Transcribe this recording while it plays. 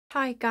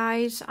Hi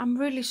guys, I'm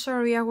really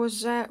sorry. I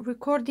was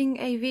recording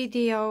a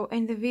video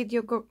and the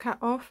video got cut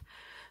off,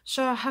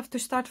 so I have to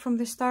start from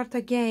the start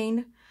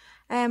again.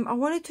 I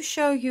wanted to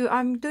show you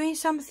I'm doing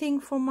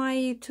something for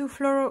my two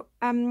floral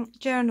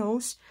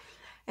journals,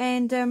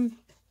 and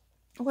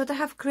what I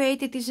have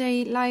created is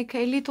a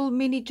little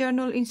mini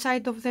journal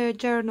inside of the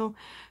journal.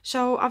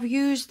 So I've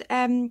used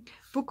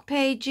book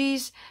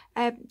pages,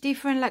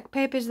 different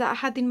papers that I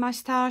had in my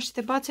stash,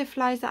 the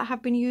butterflies that I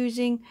have been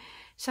using,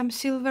 some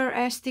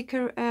silver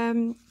sticker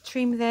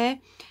trim there,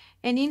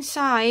 and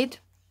inside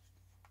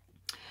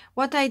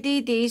what I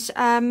did is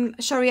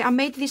sorry, I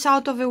made this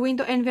out of a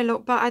window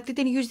envelope, but I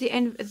didn't use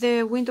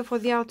the window for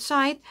the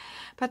outside,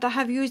 but I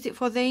have used it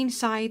for the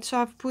inside. So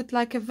I've put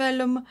like a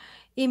vellum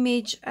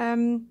image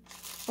on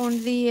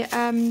the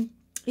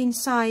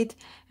inside,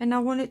 and I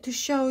wanted to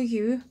show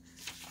you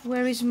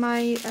where is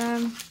my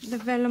the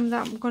vellum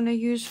that I'm gonna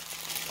use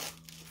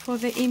for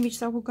the image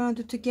that we're gonna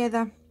do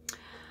together.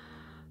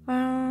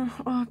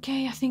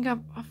 Okay, I think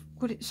I've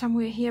put it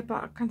somewhere here,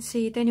 but I can't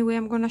see it. Anyway,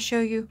 I'm gonna show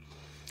you.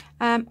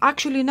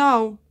 Actually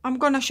no, I'm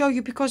gonna show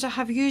you because I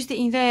have used it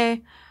in there.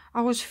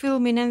 I was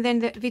filming and then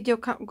the video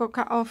got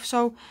cut off.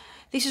 So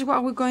this is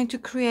what we're going to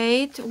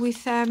create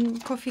with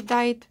coffee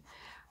dyed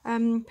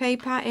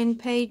paper and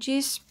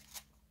pages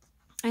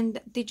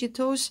and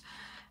digitals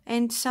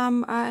and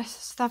some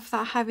stuff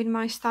that I have in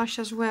my stash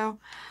as well.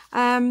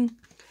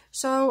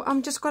 So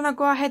I'm just gonna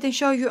go ahead and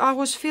show you. I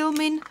was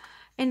filming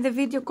and the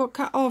video got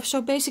cut off.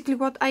 So basically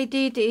what I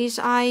did is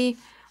I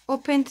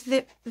opened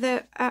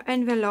the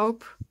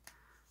envelope.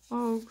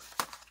 Oh,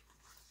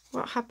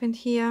 what happened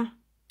here?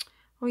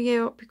 Oh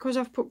yeah, because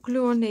I've put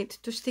glue on it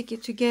to stick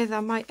it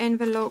together, my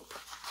envelope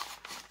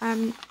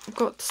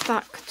got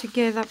stuck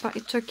together, but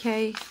it's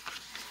okay.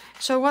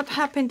 So what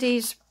happened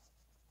is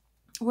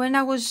when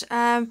I was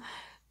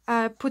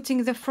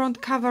putting the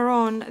front cover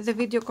on, the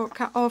video got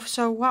cut off.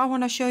 So what I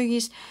want to show you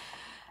is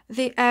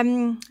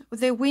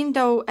the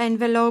window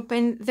envelope,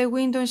 and the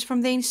window is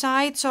from the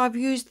inside. So I've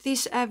used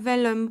this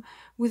vellum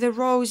with the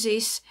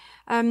roses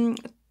for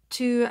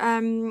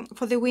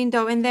the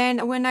window, and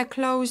then when I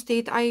closed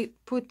it I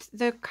put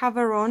the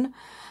cover on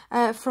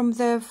from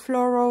the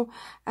floral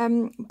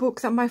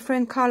book that my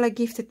friend Carla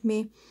gifted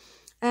me.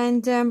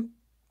 And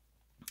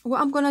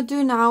what I'm gonna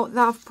do now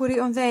that I've put it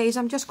on there is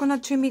I'm just gonna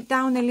trim it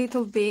down a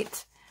little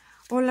bit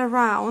all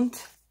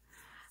around.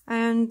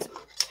 And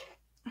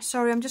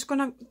sorry, I'm just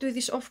gonna do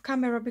this off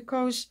camera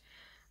because,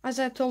 as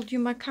I told you,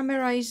 my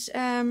camera is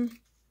I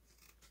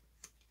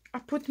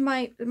put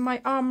my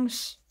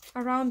arms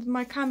around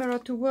my camera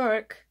to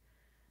work,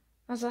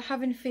 as I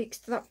haven't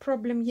fixed that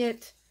problem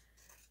yet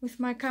with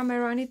my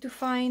camera. I need to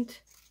find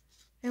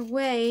a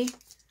way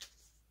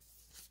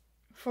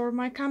for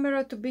my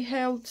camera to be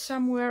held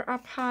somewhere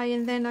up high,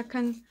 and then I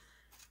can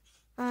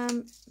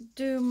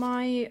do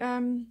my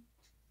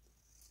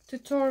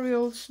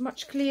tutorials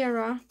much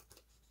clearer.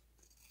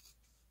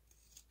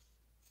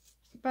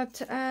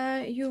 But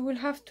you will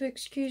have to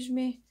excuse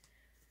me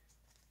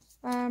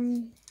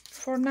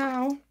for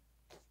now,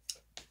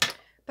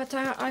 but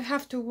I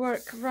have to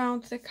work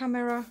around the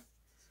camera,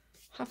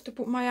 have to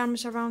put my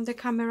arms around the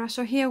camera.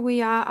 So here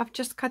we are. I've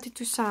just cut it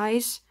to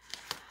size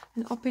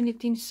and open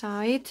it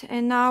inside,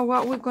 and now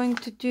what we're going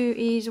to do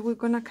is we're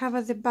going to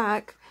cover the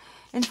back.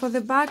 And for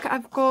the back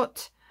I've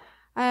got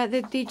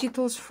the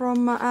digitals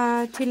from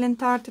Till and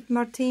Tart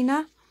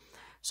Martina.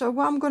 So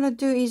what I'm going to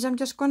do is I'm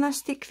just going to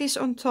stick this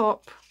on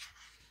top,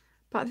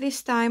 but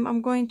this time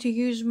I'm going to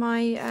use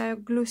my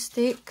glue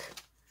stick,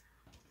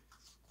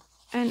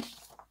 and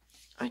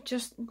I'm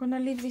gonna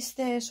leave this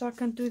there so I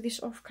can do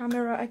this off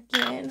camera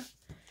again.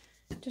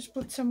 Just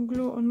put some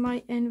glue on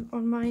my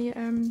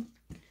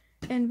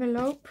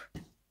envelope.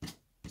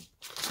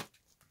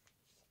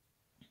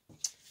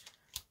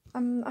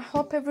 I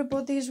hope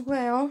everybody is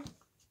well.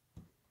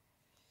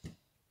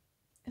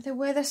 The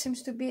weather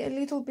seems to be a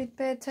little bit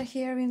better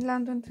here in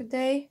London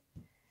today.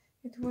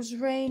 It was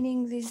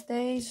raining these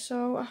days,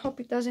 so I hope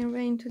it doesn't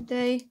rain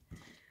today.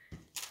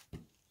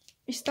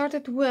 It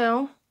started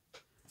well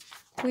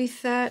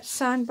with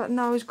sun, but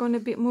now it's going a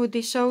bit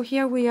moody. So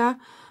here we are.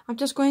 I'm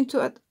just going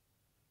to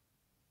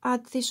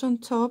add this on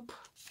top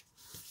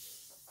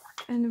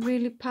and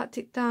really pat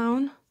it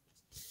down.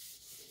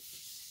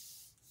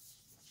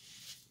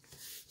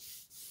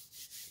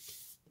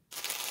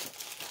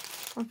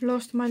 I've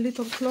lost my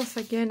little cloth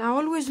again. I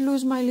always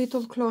lose my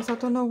little cloth. I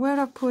don't know where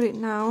I put it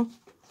now.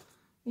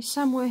 It's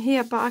somewhere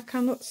here, but I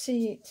cannot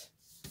see it.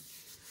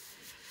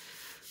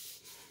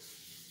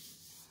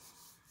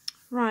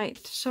 Right,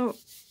 so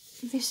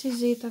this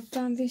is it. I've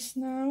done this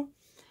now,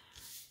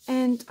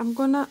 and I'm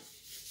gonna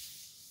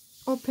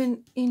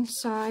open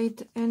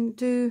inside and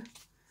do,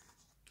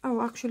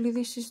 oh actually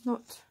this is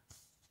not,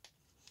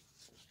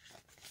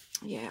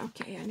 yeah,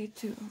 okay, I need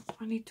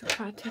to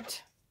cut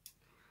it.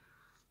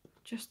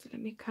 Just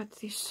let me cut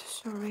this,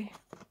 sorry.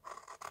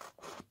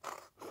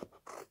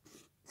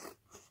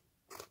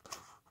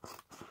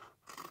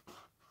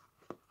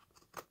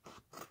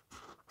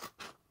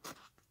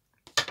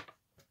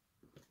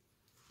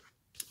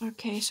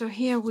 Okay, so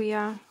here we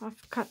are.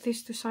 I've cut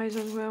this to size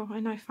as well,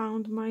 and I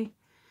found my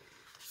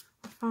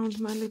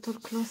little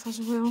cloth as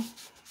well.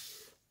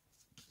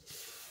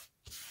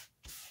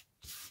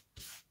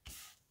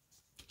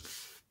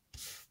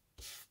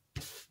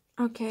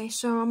 Okay,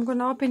 so I'm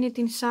gonna open it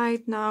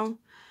inside now,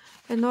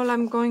 and all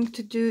I'm going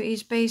to do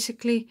is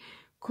basically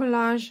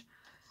collage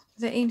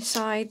the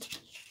inside.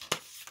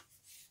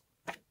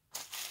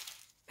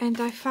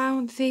 And I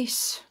found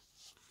this,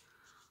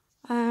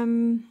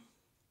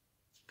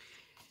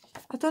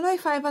 I don't know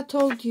if I ever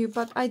told you,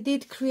 but I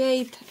did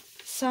create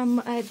some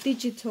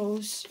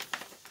digitals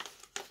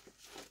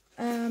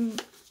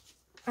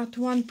at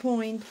one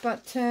point,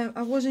 but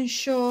I wasn't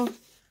sure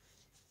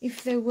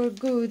if they were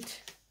good,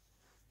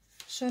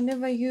 so I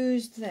never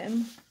used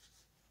them.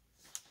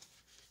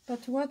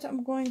 But what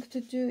I'm going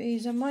to do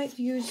is I might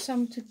use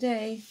some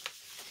today.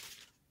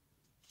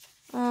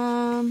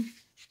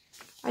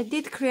 I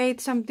did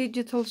create some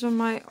digitals on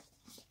my,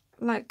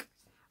 like,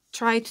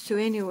 tried to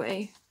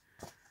anyway.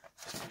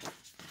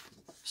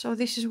 So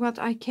this is what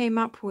I came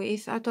up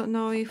with. I don't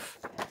know if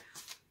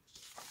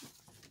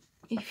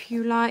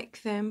you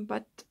like them,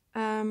 but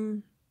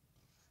I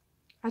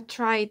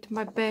tried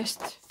my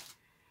best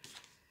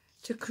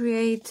to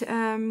create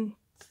some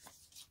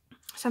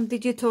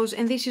digitals,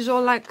 and this is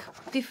all like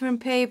different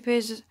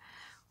papers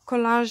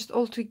collaged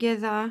all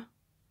together.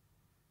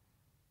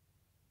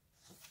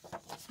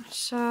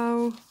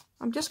 So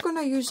I'm just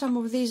gonna use some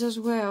of these as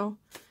well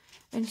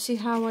and see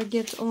how I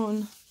get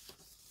on.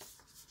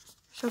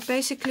 So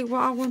basically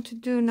what I want to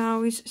do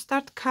now is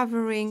start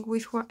covering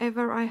with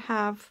whatever I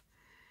have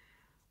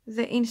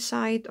the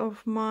inside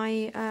of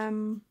my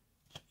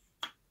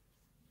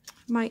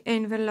my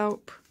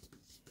envelope.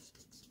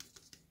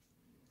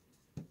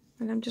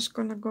 And I'm just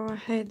gonna go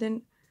ahead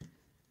and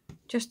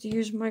just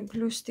use my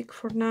glue stick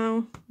for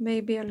now.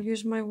 Maybe I'll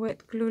use my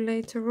wet glue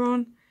later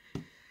on.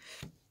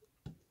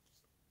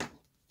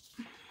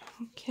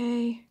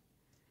 Okay.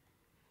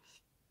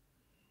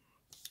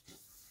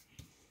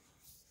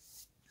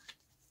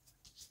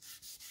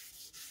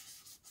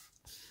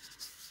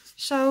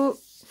 So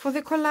for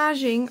the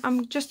collaging,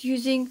 I'm just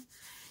using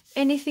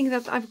anything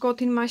that I've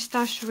got in my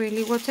stash,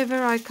 really.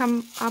 Whatever I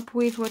come up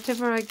with,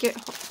 whatever I get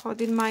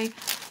hot in my,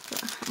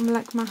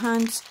 like, my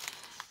hands.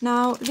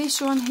 Now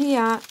this one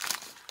here,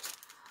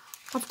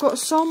 I've got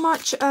so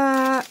much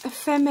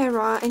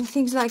ephemera and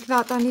things like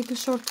that I need to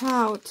sort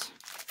out.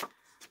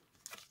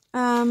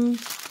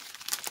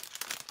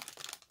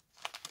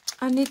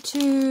 I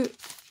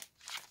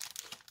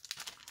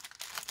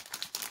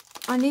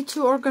need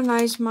to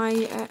organize my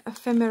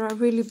ephemera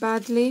really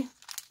badly,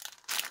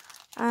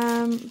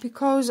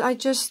 because I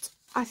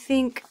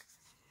think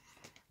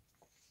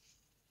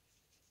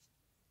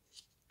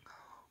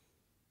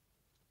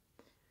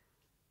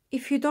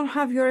if you don't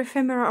have your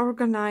ephemera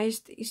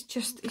organized,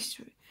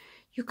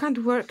 you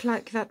can't work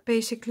like that,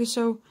 basically.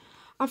 So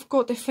I've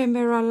got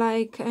ephemera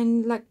like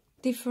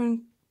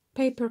different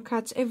paper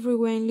cuts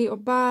everywhere, in little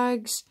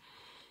bags,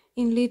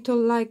 in little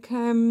like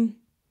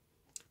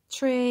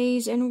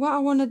trays. And what I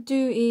want to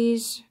do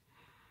is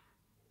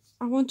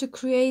I want to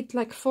create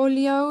like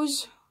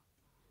folios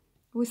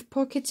with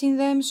pockets in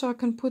them, so I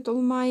can put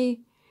all my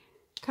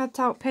cut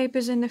out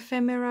papers and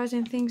ephemeras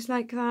and things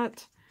like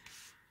that.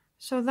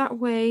 So that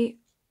way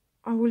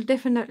I will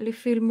definitely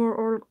feel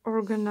more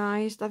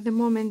organized. At the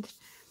moment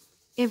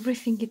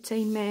everything is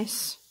a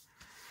mess,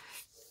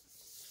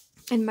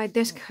 and my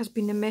desk has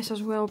been a mess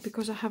as well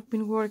because I have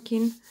been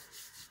working,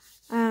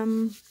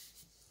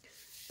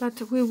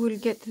 but we will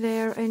get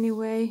there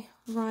anyway,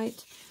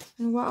 right?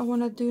 And what I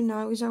want to do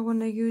now is I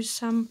want to use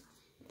some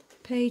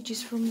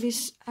pages from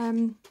this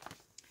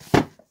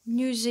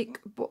music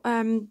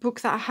book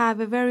that I have,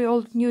 a very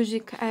old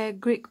music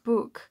Greek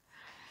book.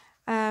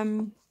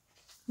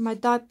 My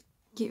dad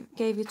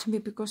gave it to me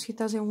because he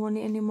doesn't want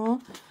it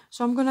anymore.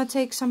 So I'm gonna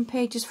take some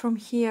pages from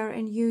here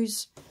and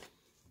use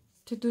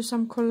to do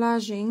some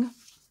collaging.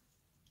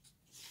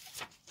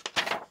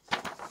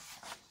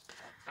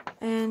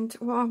 And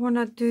what I want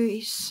to do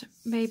is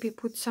maybe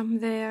put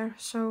some there.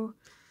 So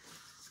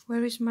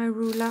where is my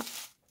ruler?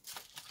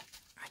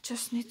 I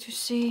just need to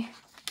see.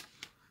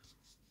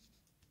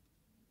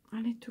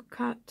 I need to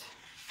cut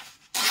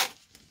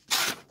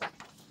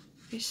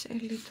this a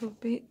little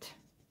bit.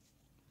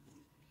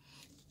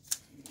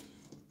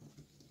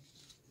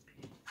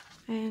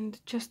 And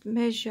just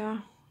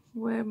measure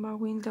where my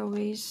window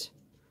is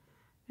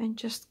and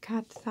just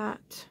cut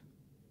that.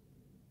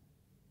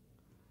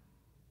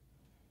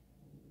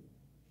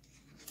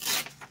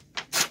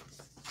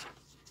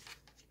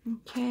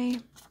 Okay,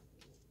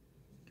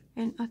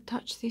 and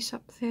attach this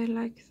up there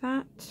like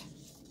that.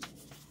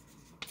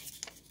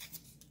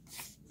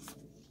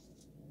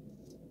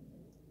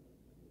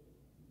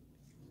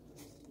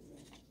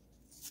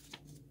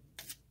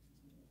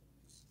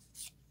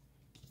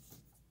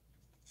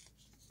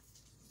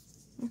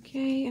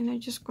 Okay, and I'm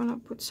just gonna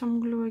put some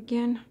glue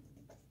again.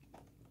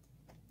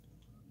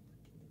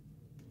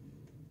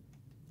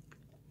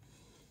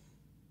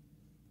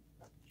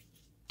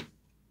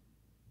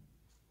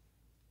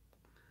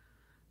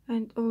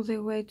 and all the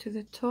way to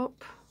the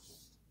top.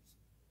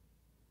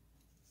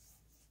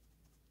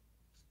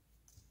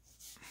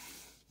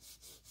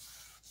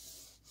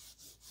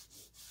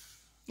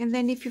 And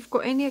then if you've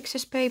got any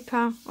excess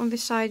paper on the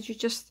sides, you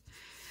just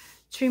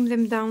trim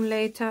them down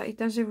later. It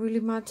doesn't really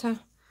matter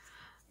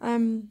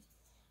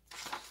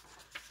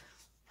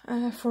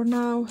for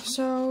now.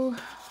 So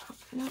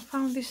I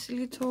found this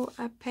little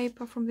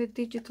paper from the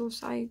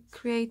digitals I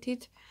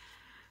created.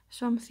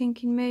 So I'm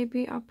thinking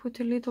maybe I'll put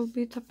a little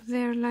bit up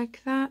there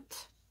like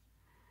that.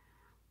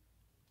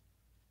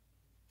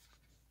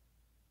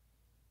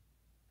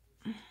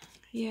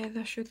 Yeah,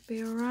 that should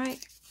be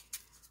alright.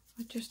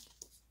 I'll just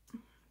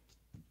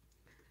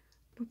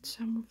put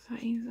some of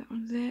that in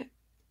on there.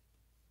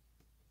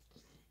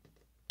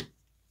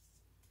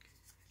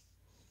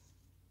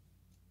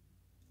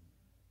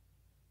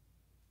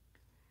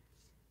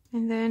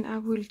 And then I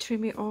will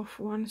trim it off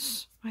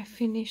once I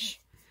finish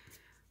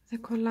the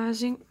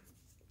collaging.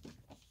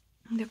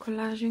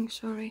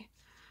 Sorry.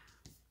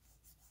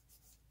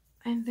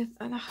 And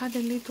I had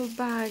a little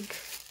bag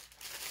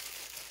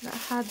that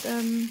had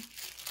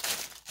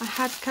I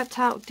had cut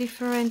out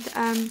different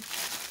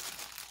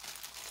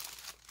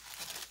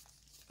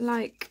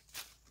like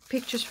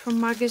pictures from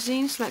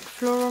magazines, like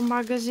floral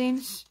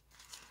magazines,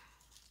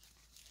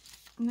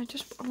 and I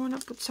want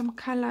to put some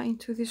color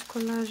into this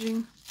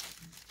collaging.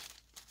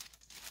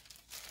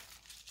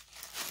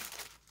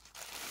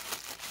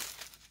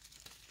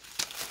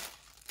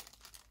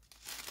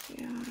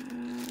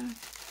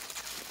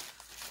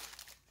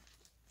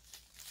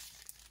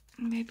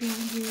 Maybe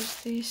I'll use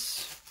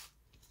this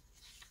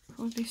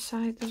for this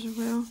side as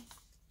well.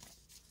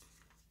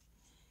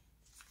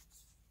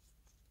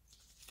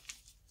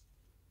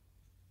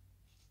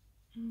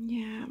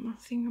 Yeah, I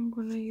think I'm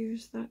gonna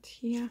use that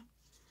here.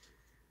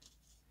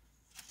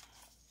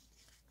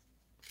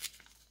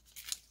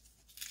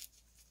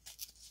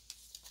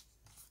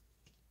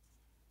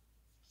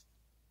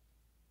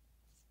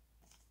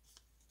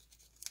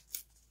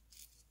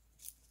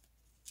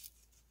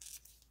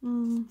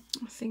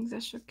 I think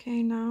that's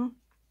okay now.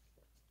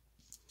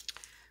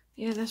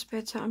 Yeah, that's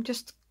better. I'm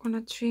just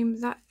gonna trim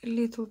that a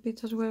little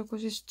bit as well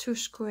because it's too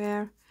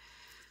square,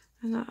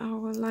 and I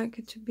would like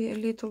it to be a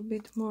little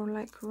bit more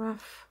like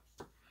rough.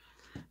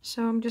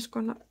 So I'm just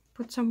gonna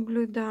put some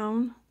glue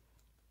down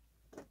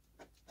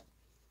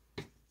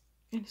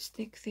and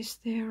stick this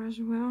there as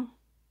well,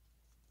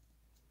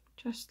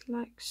 just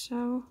like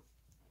so.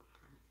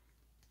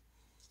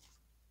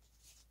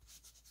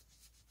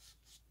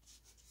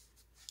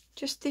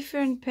 Just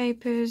different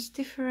papers,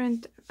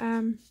 different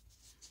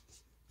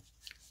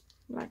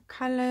like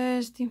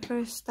colors,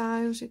 different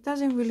styles. It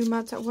doesn't really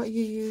matter what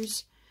you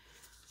use.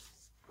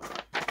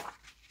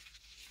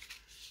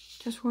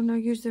 Just want to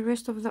use the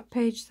rest of that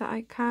page that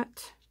I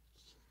cut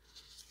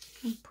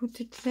and put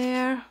it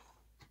there.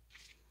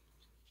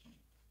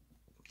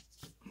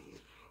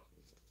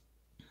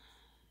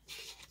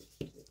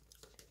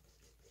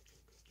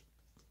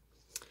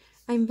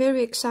 I'm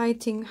very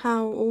exciting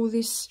how all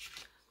these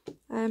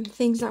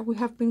things that we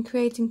have been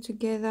creating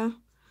together,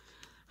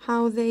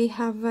 how they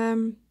have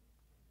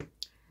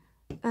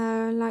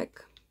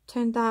like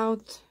turned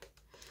out.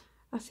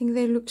 I think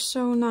they look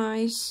so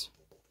nice,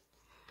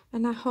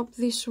 and I hope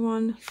this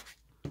one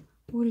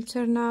will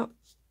turn out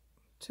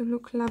to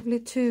look lovely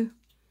too.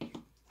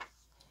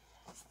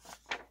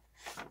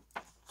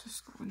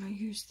 Just gonna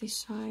use this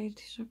side,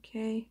 it's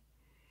okay,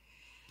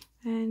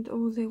 and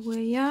all the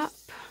way up.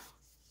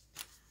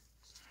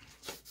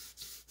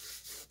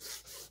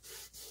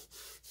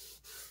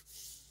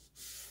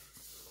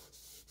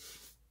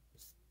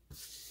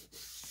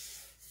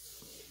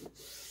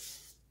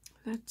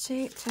 That's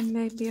it, and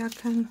maybe I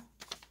can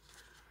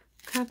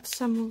cut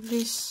some of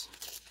this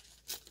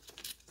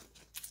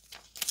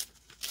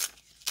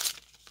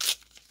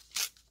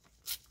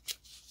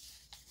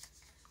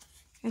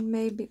and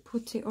maybe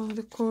put it on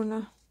the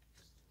corner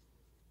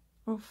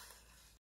of